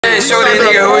Hey, show that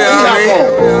nigga who y'all mean.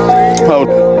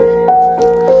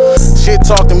 Shit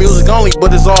talking music only, but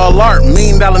it's all art. $1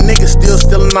 million nigga still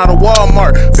stealing out of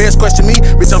Walmart. Feds question me,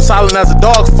 bitch, I'm silent as a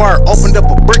dog fart. Opened up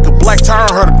a brick of black tar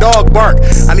and heard a dog bark.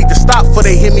 I need to stop before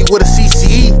they hit me with a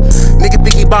CCE. Nigga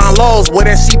think he buying lows, with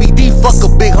that CBD, fuck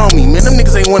a big homie. Man, them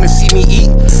niggas ain't wanna see me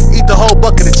eat. Eat the whole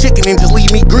bucket of chicken and just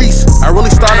leave me grease. I really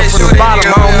started from the bottom,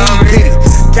 I don't need pity.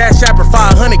 Cash app her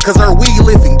 500 cause her weed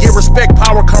lifting. Give respect,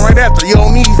 power come right after, you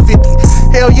don't need 50.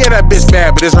 Hell yeah, that bitch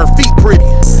bad, but is her feet pretty?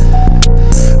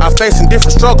 I'm facing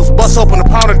different struggles, bust open a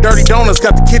pound of dirty donuts,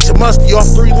 got the kitchen musty off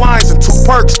 3 lines and 2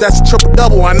 perks, that's a triple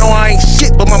double. I know I ain't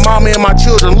shit, but my mama and my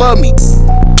children love me.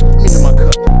 Let me get my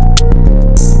cup.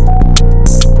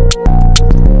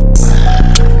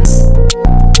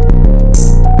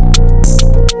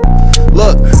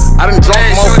 Look, I done drunk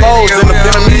more foes than the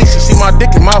Vietnamese. She see my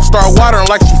dick and mouth start watering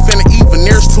like she finna eat.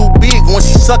 Veneer's too big, when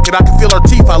she suck it, I can feel her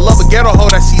teeth. I love a ghetto hoe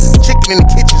that sees chicken in the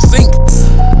kitchen sink.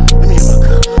 Let me get my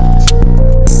cup.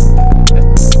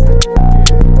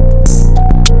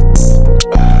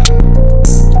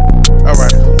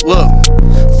 Alright, look,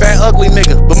 fat ugly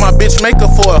nigga, but my bitch make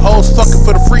up for it. Hoes fucking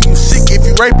for the free, you sick if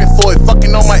you raping for it.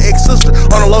 Fucking on my ex-sister,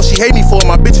 on the low she hate me for it.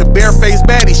 My bitch a bare-faced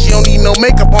baddie, she don't need no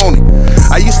makeup on it.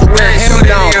 I used to wear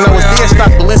hand-me-downs, now it's dead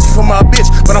stock Balenci for my bitch.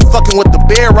 But I'm fucking with the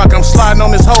bear rock, I'm sliding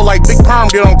on this hoe like Big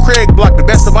Perm did on Craig Block. The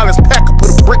best of all this pack, I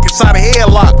put a brick inside a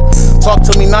headlock. Talk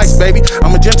to me nice, baby,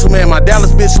 I'm a gentleman. My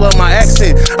Dallas bitch love my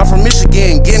accent. I'm from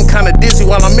Michigan, getting kinda dizzy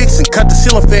while I'm mixing. Cut the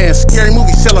ceiling fan, scary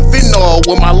movie selling fentanyl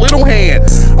with my little hand.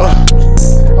 Hold on.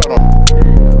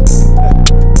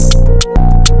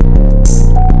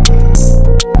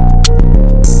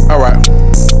 Alright,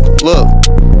 look,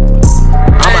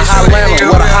 I'm a hot Atlanta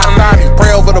with a hot thotty.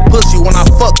 Pray over the pussy when I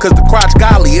fuck cause the crotch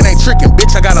golly. It ain't tricking,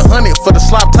 bitch, I got 100 for the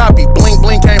slop toppy. Bling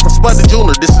bling came from Spud the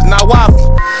Jeweler, this is not Waffy.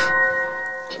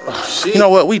 You know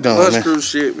what, we done, Lunch man. crew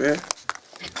shit, man.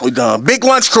 We done. Big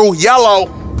lunch crew, yellow.